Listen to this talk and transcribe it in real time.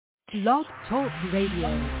Blog Talk Radio.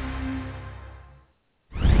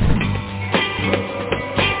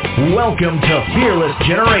 Welcome to Fearless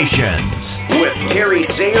Generations with Terry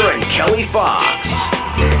Zayer and Kelly Fox.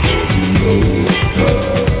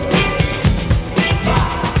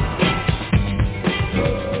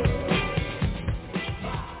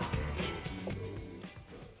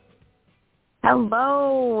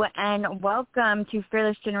 Hello and welcome to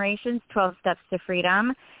Fearless Generations, 12 Steps to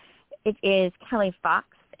Freedom. It is Kelly Fox,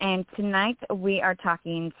 and tonight we are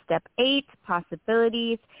talking Step 8,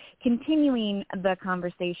 Possibilities, continuing the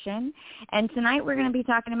conversation. And tonight we're going to be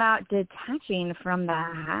talking about detaching from the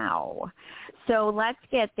how. So let's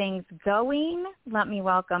get things going. Let me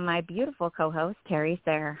welcome my beautiful co-host, Terry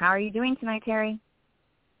Zayer. How are you doing tonight, Terry?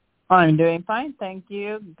 I'm doing fine, thank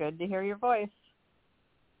you. Good to hear your voice.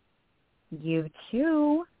 You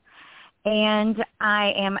too. And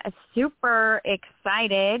I am super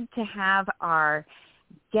excited to have our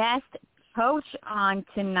guest coach on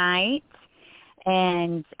tonight.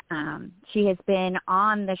 And she has been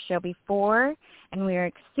on the show before, and we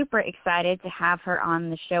are super excited to have her on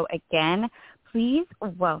the show again. Please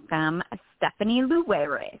welcome Stephanie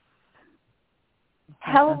Lueris.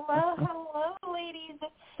 Hello, ladies.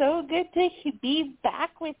 It's so good to be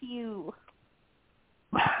back with you.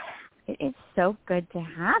 It is so good to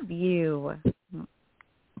have you.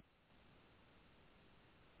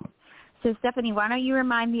 So, Stephanie, why don't you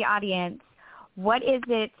remind the audience, what is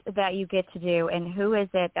it that you get to do and who is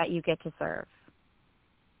it that you get to serve?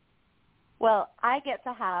 Well, I get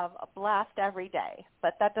to have a blast every day,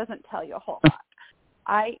 but that doesn't tell you a whole lot.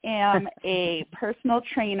 I am a personal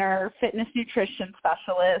trainer, fitness nutrition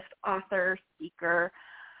specialist, author, speaker,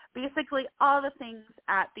 basically all the things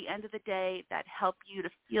at the end of the day that help you to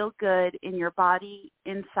feel good in your body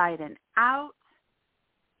inside and out.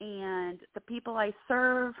 And the people I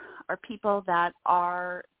serve are people that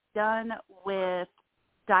are done with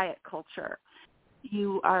diet culture.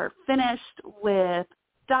 You are finished with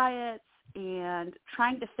diets and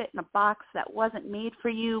trying to fit in a box that wasn't made for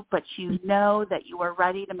you, but you know that you are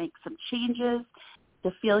ready to make some changes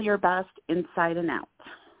to feel your best inside and out.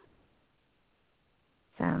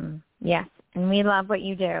 Yes, and we love what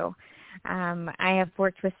you do. I have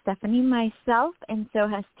worked with Stephanie myself, and so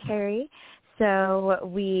has Terry. So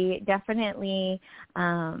we definitely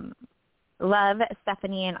love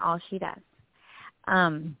Stephanie and all she does.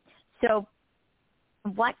 So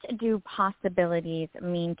what do possibilities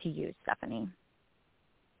mean to you, Stephanie?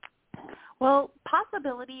 Well,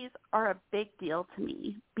 possibilities are a big deal to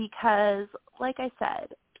me because, like I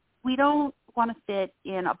said, we don't want to fit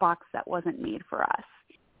in a box that wasn't made for us.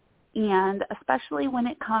 And especially when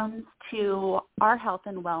it comes to our health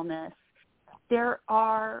and wellness, there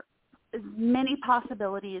are as many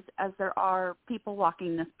possibilities as there are people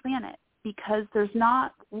walking this planet because there's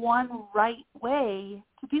not one right way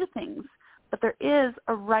to do things, but there is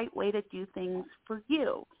a right way to do things for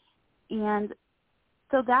you. And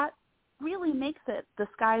so that really makes it the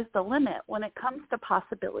sky's the limit when it comes to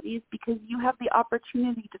possibilities because you have the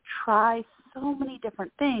opportunity to try so many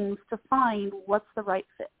different things to find what's the right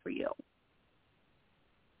fit for you.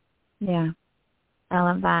 Yeah, I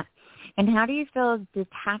love that. And how do you feel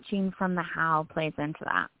detaching from the how plays into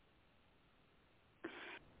that?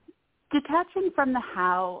 Detaching from the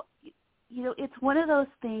how, it's one of those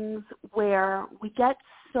things where we get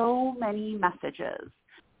so many messages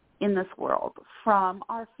in this world from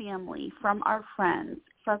our family, from our friends,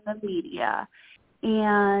 from the media,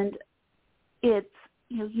 and it's,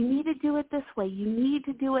 you need to do it this way. You need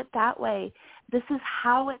to do it that way. This is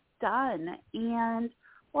how it's done. And,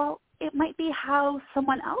 well, it might be how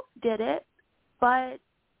someone else did it, but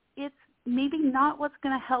it's maybe not what's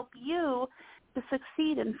going to help you to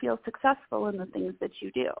succeed and feel successful in the things that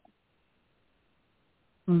you do.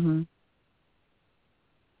 Mhm.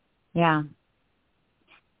 Yeah.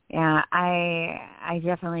 Yeah, I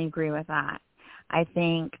definitely agree with that. I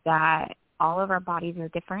think that all of our bodies are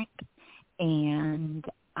different, and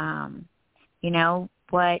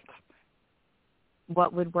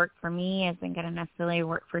what would work for me isn't going to necessarily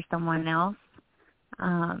work for someone else.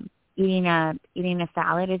 Eating a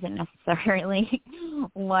salad isn't necessarily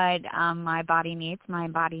what my body needs. My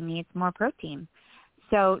body needs more protein.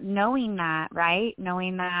 So knowing that, right?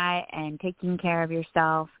 Knowing that and taking care of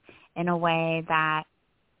yourself in a way that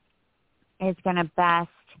is going to best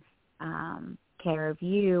care of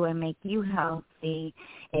you and make you healthy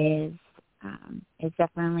is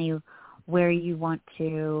definitely where you want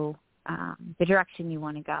to, the direction you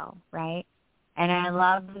want to go, right? And I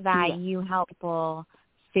love that you help people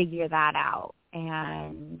figure that out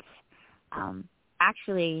and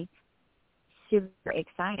actually super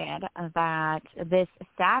excited that this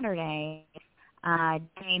Saturday,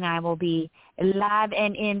 Jenny and I will be live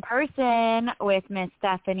and in person with Miss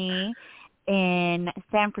Stephanie in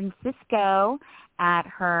San Francisco at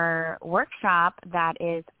her workshop that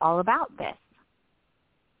is all about this.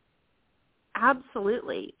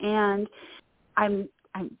 Absolutely. And I'm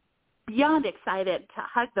beyond excited to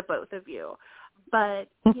hug the both of you. But,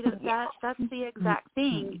 you know, that's the exact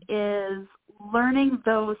thing, is learning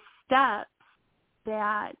those steps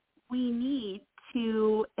that we need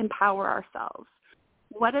to empower ourselves.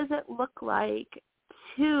 What does it look like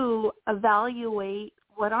to evaluate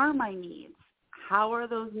what are my needs? How are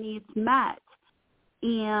those needs met?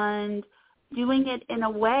 And doing it in a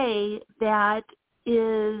way that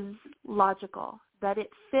is logical, that it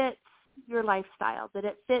fits your lifestyle, that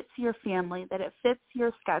it fits your family, that it fits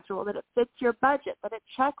your schedule, that it fits your budget, that it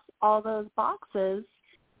checks all those boxes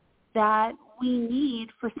that we need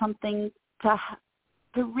for something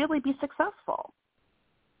to really be successful.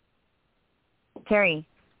 Terry,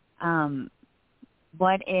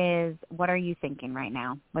 what are you thinking right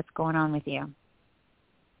now? What's going on with you?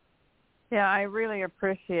 Yeah, I really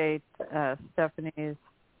appreciate Stephanie's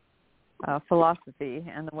philosophy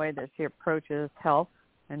and the way that she approaches health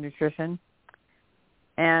and nutrition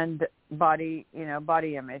and body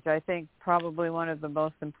image. I think probably one of the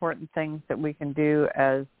most important things that we can do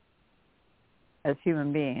as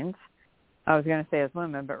human beings, I was going to say as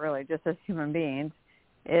women, but really just as human beings,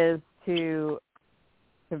 is to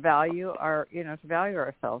value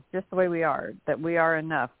ourselves just the way we are, that we are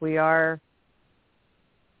enough. We are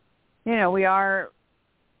our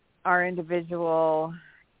individual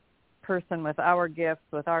person with our gifts,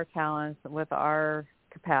 with our talents, with our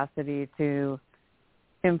capacity to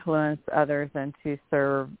influence others and to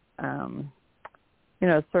serve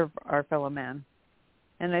our fellow man.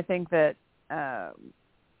 And I think that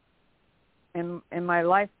in my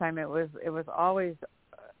lifetime, it was always,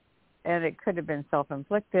 and it could have been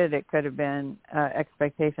self-inflicted, it could have been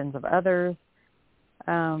expectations of others,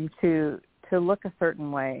 to look a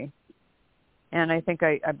certain way. And I think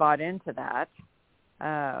I bought into that.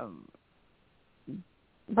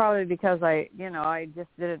 Probably because I just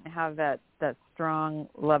didn't have that strong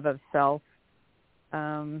love of self,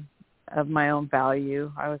 of my own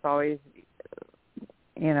value. I was always,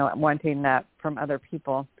 wanting that from other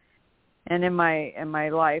people. And in my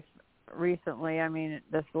life recently, I mean,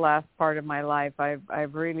 this last part of my life,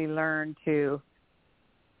 I've really learned to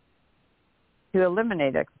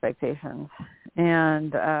eliminate expectations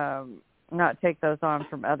and not take those on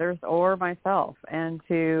from others or myself, and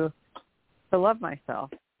to love myself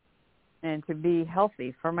and to be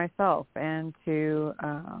healthy for myself, and to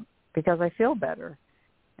because I feel better,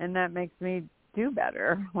 and that makes me do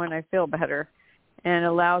better when I feel better, and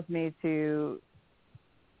allows me to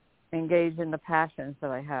engage in the passions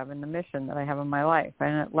that I have and the mission that I have in my life,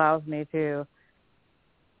 and it allows me to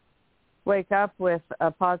wake up with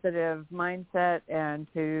a positive mindset and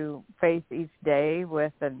to face each day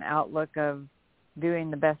with an outlook of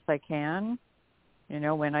doing the best I can,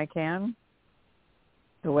 when I can,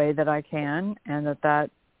 the way that I can, and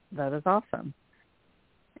that is awesome.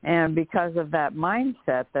 And because of that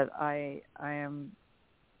mindset, that I am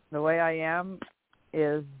the way I am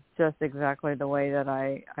is just exactly the way that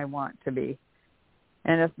I want to be.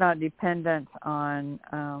 And it's not dependent on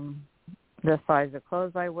the size of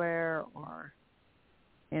clothes I wear, or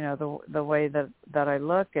the way that I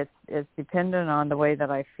look. It's dependent on the way that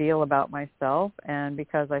I feel about myself, and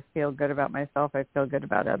because I feel good about myself, I feel good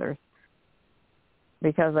about others.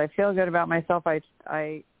 Because I feel good about myself,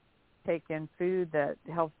 I take in food that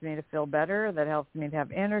helps me to feel better, that helps me to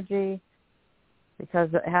have energy, because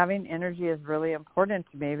having energy is really important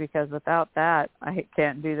to me, because without that, I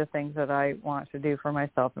can't do the things that I want to do for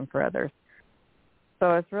myself and for others.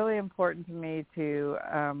 So it's really important to me to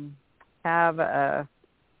have I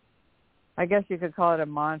guess you could call it a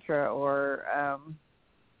mantra, or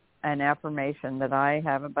an affirmation that I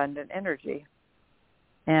have abundant energy.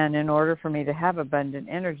 And in order for me to have abundant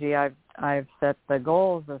energy, I've set the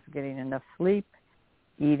goals of getting enough sleep,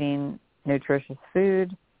 eating nutritious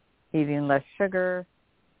food, eating less sugar,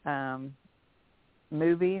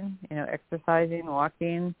 moving, exercising,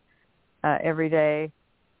 walking every day.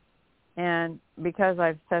 And because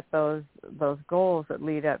I've set those goals that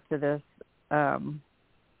lead up to this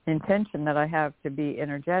intention that I have to be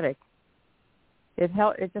energetic, it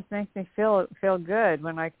just makes me feel good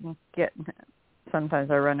when I can get.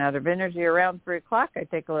 Sometimes I run out of energy around 3 o'clock. I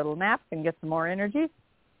take a little nap and get some more energy.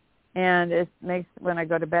 And it makes, when I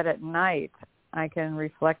go to bed at night, I can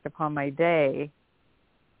reflect upon my day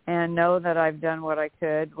and know that I've done what I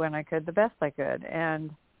could when I could, the best I could.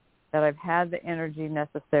 And that I've had the energy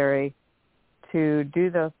necessary to do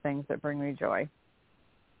those things that bring me joy.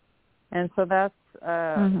 And so that's,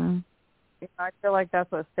 I feel like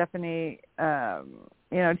that's what Stephanie,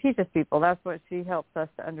 teaches people. That's what she helps us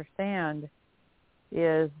to understand,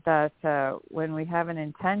 is that when we have an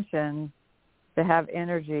intention to have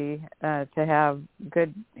energy, to have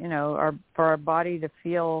good, for our body to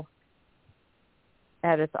feel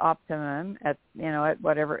at its optimum, at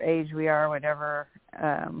whatever age we are, whatever,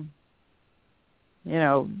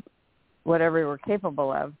 whatever we're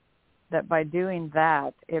capable of, that by doing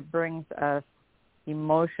that, it brings us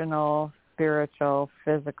emotional, spiritual,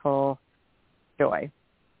 physical joy,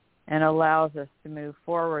 and allows us to move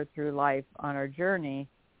forward through life on our journey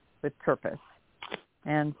with purpose.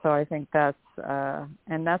 And so I think that's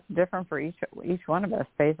different for each one of us,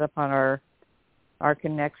 based upon our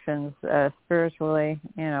connections spiritually,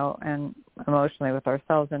 and emotionally with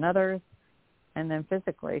ourselves and others, and then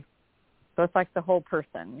physically. So it's like the whole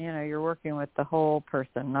person. You're working with the whole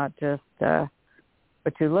person, not just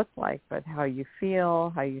what you look like, but how you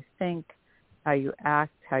feel, how you think, how you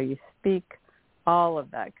act, how you speak. All of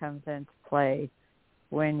that comes into play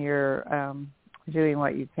when you're doing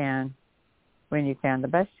what you can, when you can, the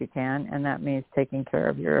best you can, and that means taking care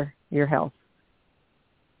of your health.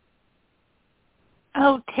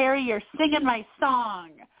 Oh, Terry, you're singing my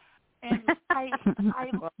song. And I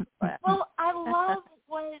love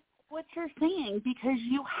what you're saying, because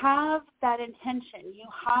you have that intention. You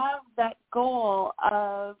have that goal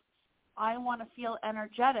of, I want to feel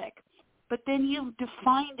energetic. But then you've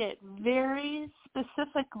defined it very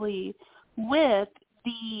specifically with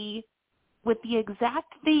the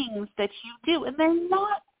exact things that you do. And they're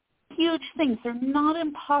not huge things. They're not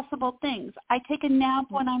impossible things. I take a nap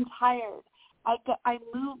when I'm tired. I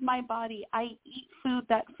move my body. I eat food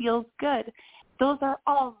that feels good. Those are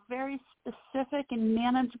all very specific and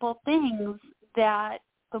manageable things that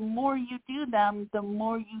the more you do them, the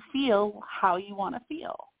more you feel how you want to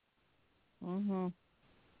feel. Mm-hmm.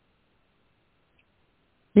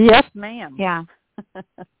 Yes, ma'am. Yeah.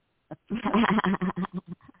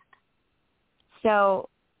 So,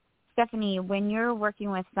 Stephanie, when you're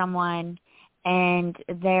working with someone and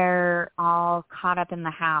they're all caught up in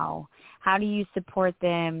the how do you support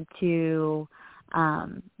them to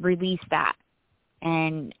release that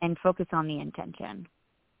and focus on the intention?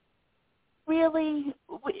 Really,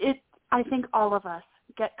 I think all of us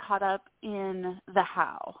get caught up in the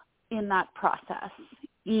how, in that process.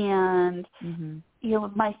 And,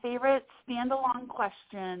 my favorite stand-alone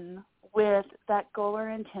question with that goal or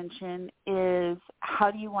intention is,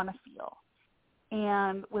 how do you want to feel?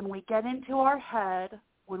 And when we get into our head,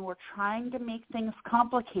 when we're trying to make things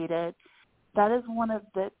complicated, that is one of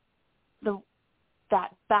that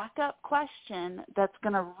backup question that's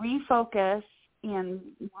going to refocus and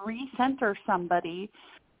recenter somebody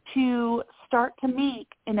to start to make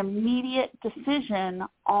an immediate decision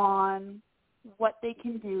on what they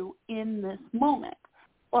can do in this moment.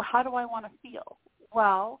 Well, how do I want to feel?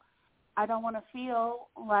 Well, I don't want to feel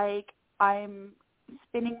like I'm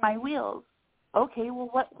spinning my wheels. Okay, well,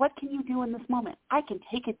 what can you do in this moment? I can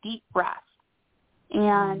take a deep breath.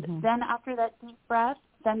 And then after that deep breath,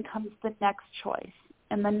 then comes the next choice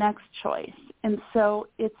and the next choice. And so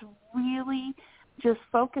it's really just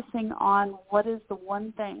focusing on what is the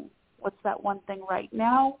one thing. What's that one thing right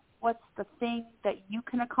now? What's the thing that you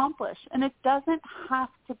can accomplish? And it doesn't have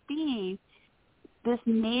to be this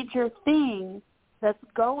major thing that's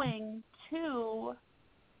going to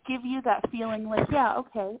give you that feeling like, yeah,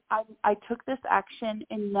 okay, I took this action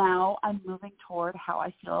and now I'm moving toward how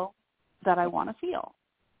I feel that I want to feel.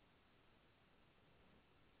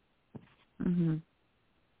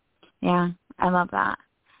 Yeah, I love that.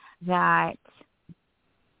 That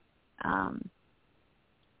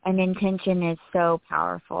an intention is so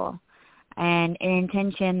powerful, and an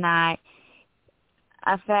intention that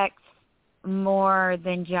affects more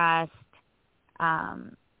than just,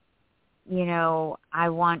 I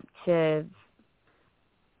want to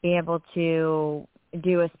be able to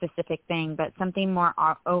do a specific thing, but something more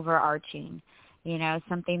overarching,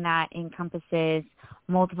 something that encompasses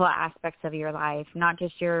multiple aspects of your life, not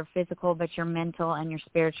just your physical, but your mental and your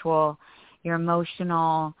spiritual, your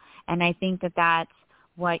emotional. And I think that that's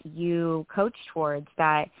what you coach towards,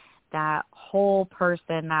 that whole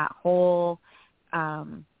person, that whole,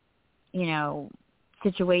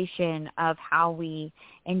 situation of how we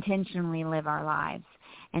intentionally live our lives.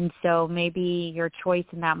 And so maybe your choice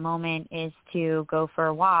in that moment is to go for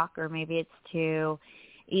a walk, or maybe it's to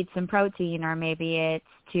eat some protein, or maybe it's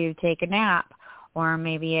to take a nap, or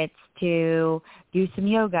maybe it's to do some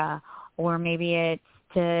yoga, or maybe it's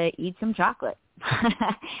to eat some chocolate.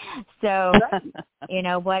 So,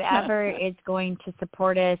 whatever is going to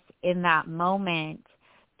support us in that moment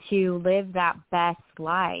to live that best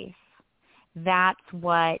life, that's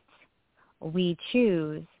what we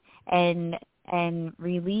choose, and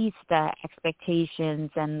release the expectations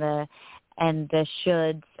and the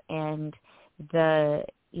shoulds and the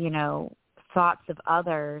thoughts of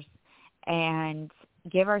others, and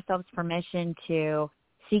give ourselves permission to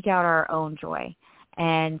seek out our own joy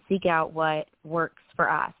and seek out what works for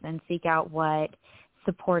us and seek out what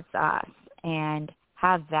supports us and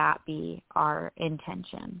have that be our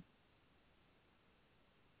intention.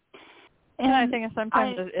 And I think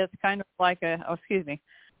sometimes it's kind of like I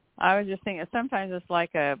was just thinking sometimes it's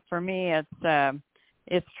like for me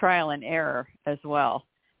it's trial and error as well.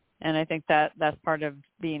 And I think that's part of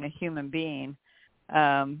being a human being.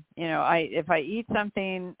 If I eat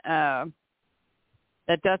something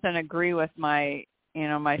that doesn't agree with my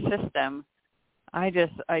system, I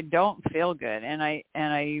don't feel good. And I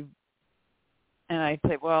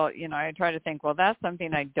say, well, I try to think, well, that's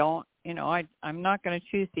something I don't, I'm not going to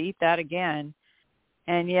choose to eat that again.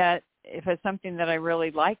 And yet, if it's something that I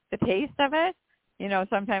really like the taste of it,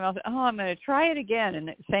 sometimes I'll say, oh, I'm going to try it again, and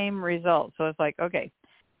the same result. So it's like, okay,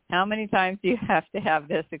 how many times do you have to have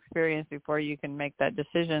this experience before you can make that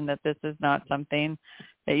decision that this is not something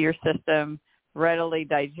that your system readily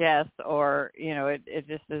digests, or, it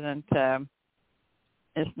just isn't,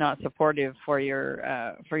 it's not supportive for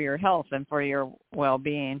your health and for your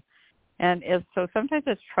well-being. And so sometimes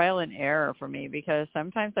it's trial and error for me, because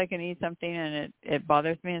sometimes I can eat something and it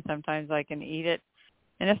bothers me, and sometimes I can eat it.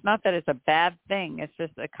 And it's not that it's a bad thing. It's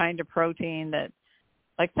just a kind of protein that,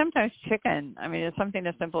 like sometimes chicken, it's something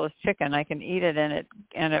as simple as chicken. I can eat it and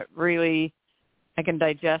it really, I can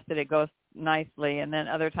digest it. It goes nicely. And then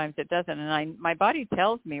other times it doesn't. And my body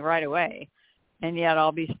tells me right away. And yet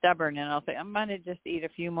I'll be stubborn and I'll say, I'm going to just eat a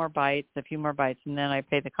few more bites, and then I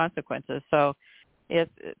pay the consequences. So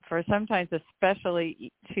it's for sometimes,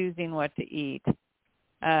 especially choosing what to eat,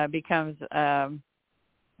 becomes a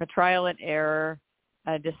trial and error,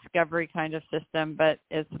 a discovery kind of system, but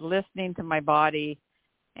it's listening to my body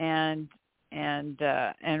and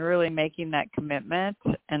really making that commitment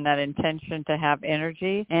and that intention to have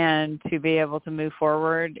energy and to be able to move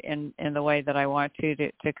forward in the way that I want to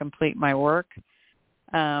complete my work.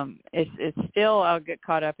 It's still, I'll get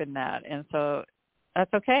caught up in that. And so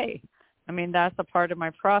that's okay. That's a part of my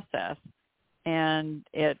process, and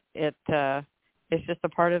it's just a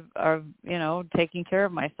part of taking care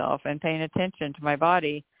of myself and paying attention to my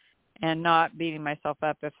body, and not beating myself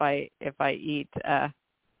up if I eat a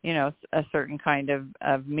certain kind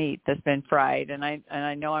of meat that's been fried, and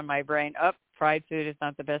I know in my brain, fried food is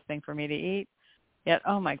not the best thing for me to eat. Yet,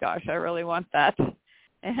 oh my gosh, I really want that,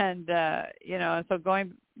 and and so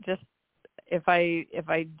going, just if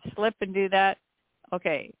I slip and do that,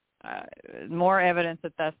 okay. More evidence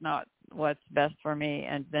that that's not what's best for me,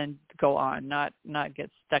 and then go on, not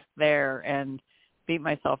get stuck there and beat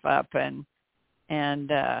myself up and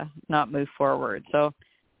not move forward. So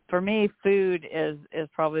for me, food is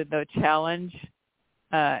probably the challenge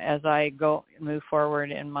as I move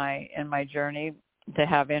forward in my journey to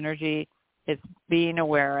have energy. It's being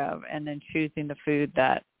aware of and then choosing the food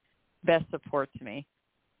that best supports me,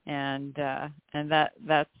 and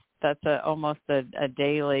that's almost a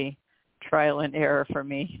daily trial and error for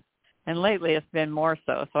me. And lately it's been more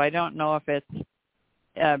so. So I don't know if it's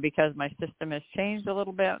because my system has changed a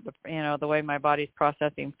little bit, the way my body's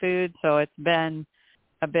processing food. So it's been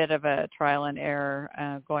a bit of a trial and error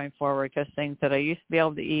going forward, because things that I used to be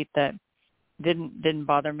able to eat that didn't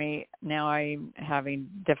bother me, now I'm having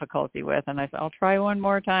difficulty with. And I said, I'll try one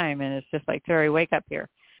more time. And it's just like, Terry, wake up here.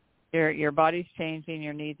 Your body's changing.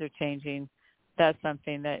 Your needs are changing. That's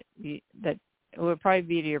something that it would probably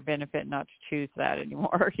be to your benefit not to choose that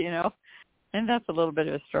anymore, and that's a little bit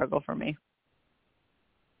of a struggle for me.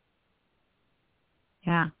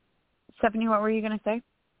 Yeah. Stephanie, what were you going to say?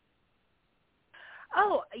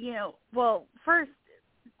 Oh, well, first,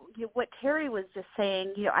 what Terry was just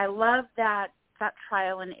saying, I love that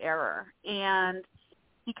trial and error, and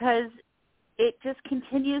because it just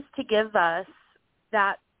continues to give us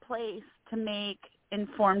that place to make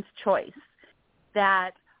informed choice.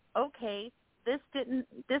 That, okay, this didn't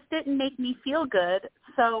make me feel good,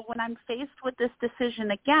 so when I'm faced with this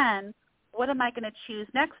decision again, what am I going to choose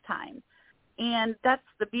next time? And that's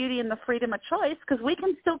the beauty and the freedom of choice, because we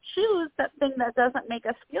can still choose that thing that doesn't make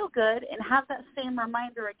us feel good and have that same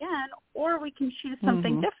reminder again, or we can choose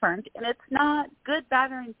something different. And it's not good,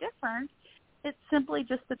 bad, or indifferent. It's simply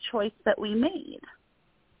just the choice that we made.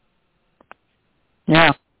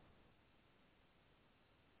 Yeah.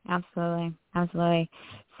 Absolutely. Absolutely.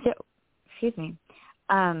 So, excuse me.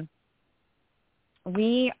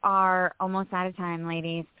 We are almost out of time,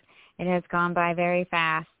 ladies. It has gone by very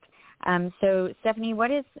fast. So, Stephanie,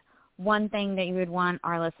 what is one thing that you would want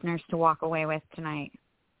our listeners to walk away with tonight?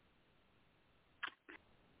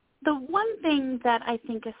 The one thing that I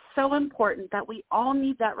think is so important that we all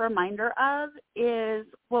need that reminder of is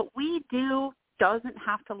what we do doesn't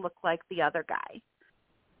have to look like the other guy.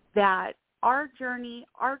 That our journey,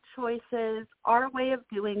 our choices, our way of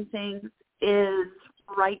doing things is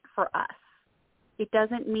right for us. It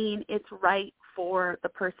doesn't mean it's right for the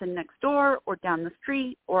person next door or down the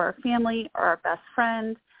street or our family or our best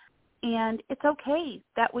friend. And it's okay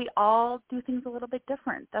that we all do things a little bit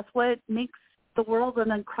different. That's what makes the world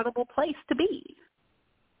an incredible place to be.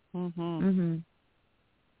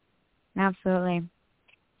 Absolutely.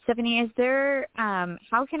 Stephanie, is there,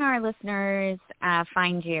 how can our listeners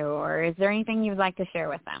find you, or is there anything you'd like to share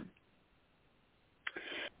with them?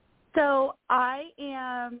 So I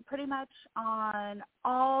am pretty much on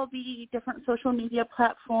all the different social media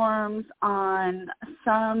platforms, on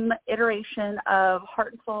some iteration of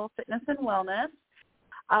Heart and Soul Fitness and Wellness,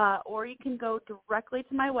 or you can go directly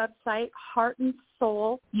to my website, Heart and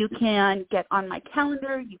Soul. You can get on my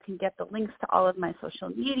calendar. You can get the links to all of my social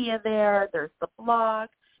media there. There's the blog.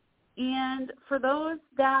 And for those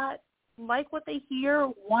that like what they hear,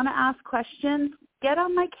 want to ask questions, get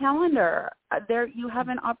on my calendar. There you have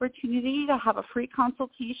an opportunity to have a free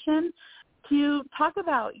consultation to talk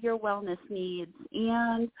about your wellness needs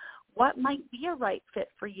and what might be a right fit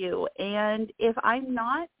for you. And if I'm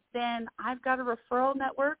not, then I've got a referral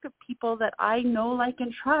network of people that I know, like,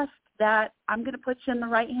 and trust that I'm going to put you in the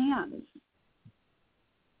right hands.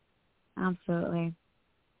 Absolutely.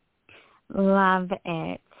 Love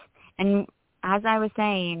it. And as I was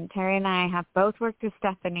saying, Terry and I have both worked with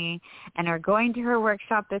Stephanie and are going to her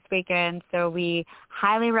workshop this weekend, so we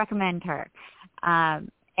highly recommend her.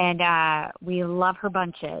 And we love her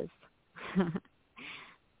bunches.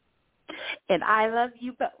 And I love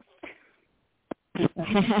you both.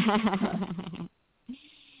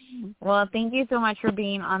 Well, thank you so much for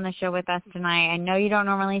being on the show with us tonight. I know you don't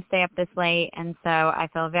normally stay up this late, and so I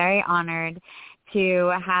feel very honored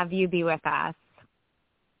to have you be with us.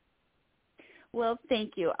 Well,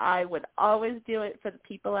 thank you. I would always do it for the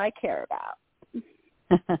people I care about.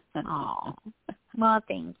 Oh, well,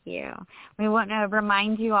 thank you. We want to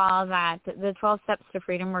remind you all that the 12 Steps to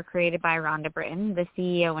Freedom were created by Rhonda Britton, the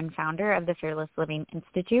CEO and founder of the Fearless Living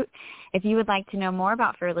Institute. If you would like to know more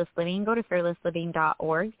about Fearless Living, go to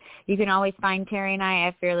fearlessliving.org. You can always find Terry and I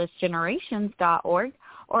at fearlessgenerations.org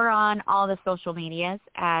or on all the social medias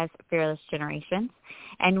as Fearless Generations.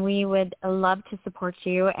 And we would love to support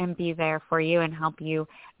you and be there for you and help you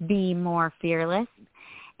be more fearless.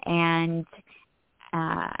 And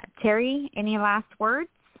Terry, any last words?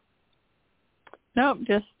 Nope,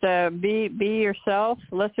 just be yourself,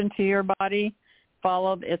 listen to your body,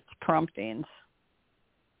 follow its promptings.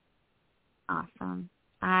 Awesome.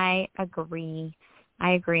 I agree.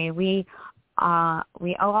 We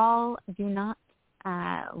all do not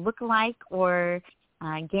look alike or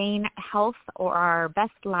gain health or our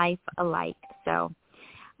best life alike. So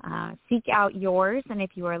seek out yours, and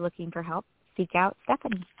if you are looking for help, seek out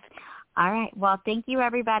Stephanie. All right. Well, thank you,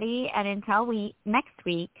 everybody. And until next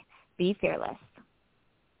week, be fearless.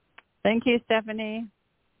 Thank you, Stephanie.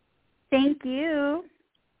 Thank you.